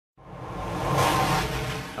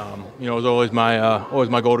it was always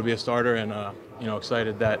my goal to be a starter, and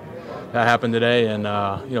excited that happened today, and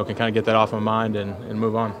can kind of get that off my mind and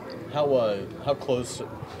move on. How close,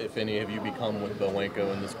 if any, have you become with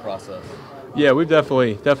Belenko in this process? Yeah, we've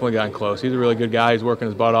definitely gotten close. He's a really good guy. He's working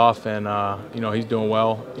his butt off, and he's doing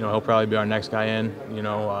well. He'll probably be our next guy in.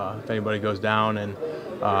 If anybody goes down, and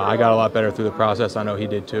I got a lot better through the process. I know he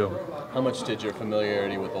did too. How much did your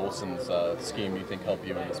familiarity with Olsen's scheme, you think, help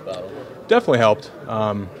you in this battle? Definitely helped.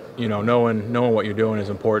 Knowing what you're doing is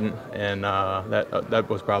important, and that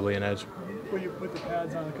was probably an edge. When you put the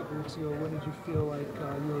pads on a couple weeks ago, when did you feel like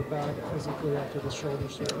you were back physically after the shoulder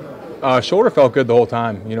surgery? Shoulder felt good the whole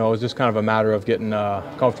time. It was just kind of a matter of getting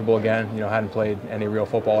comfortable again. Hadn't played any real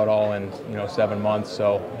football at all in 7 months,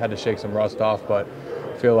 so had to shake some rust off. But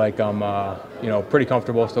I feel like I'm pretty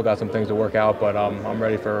comfortable. Still got some things to work out, but I'm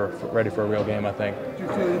ready for a real game, I think. Do you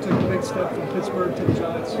feel you took a big step from Pittsburgh to the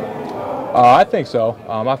Giants? I think so.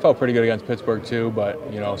 I felt pretty good against Pittsburgh too, but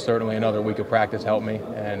certainly another week of practice helped me,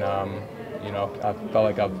 and I felt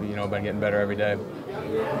like I've been getting better every day.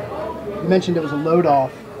 You mentioned it was a load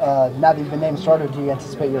off. Now that you've been named starter, do you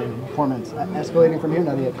anticipate your performance escalating from here?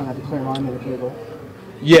 Now that you kind of have to clear line with the table.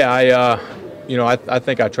 Yeah, I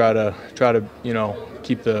think I try to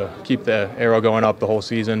keep the arrow going up the whole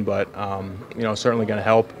season, but certainly going to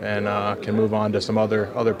help, and can move on to some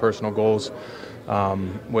other personal goals.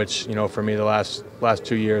 Which for me the last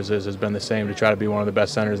 2 years has been the same, to try to be one of the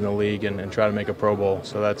best centers in the league and try to make a Pro Bowl.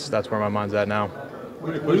 So that's where my mind's at now. How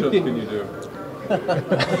many push-ups can you do?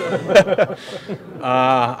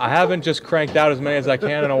 I haven't just cranked out as many as I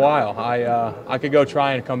can in a while. I could go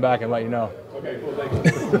try and come back and let you know. Okay, cool, thanks.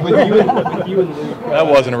 with you and Luke, that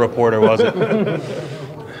wasn't a reporter, was it?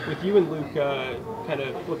 With you and Luke kind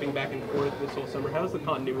of flipping back and forth this whole summer, how's the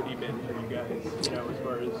continuity been for you guys, as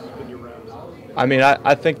far as with your reps? I mean,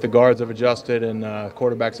 I think the guards have adjusted and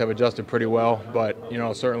quarterbacks have adjusted pretty well, but,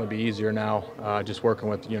 it'll certainly be easier now just working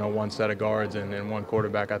with, one set of guards and one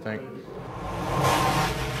quarterback, I think.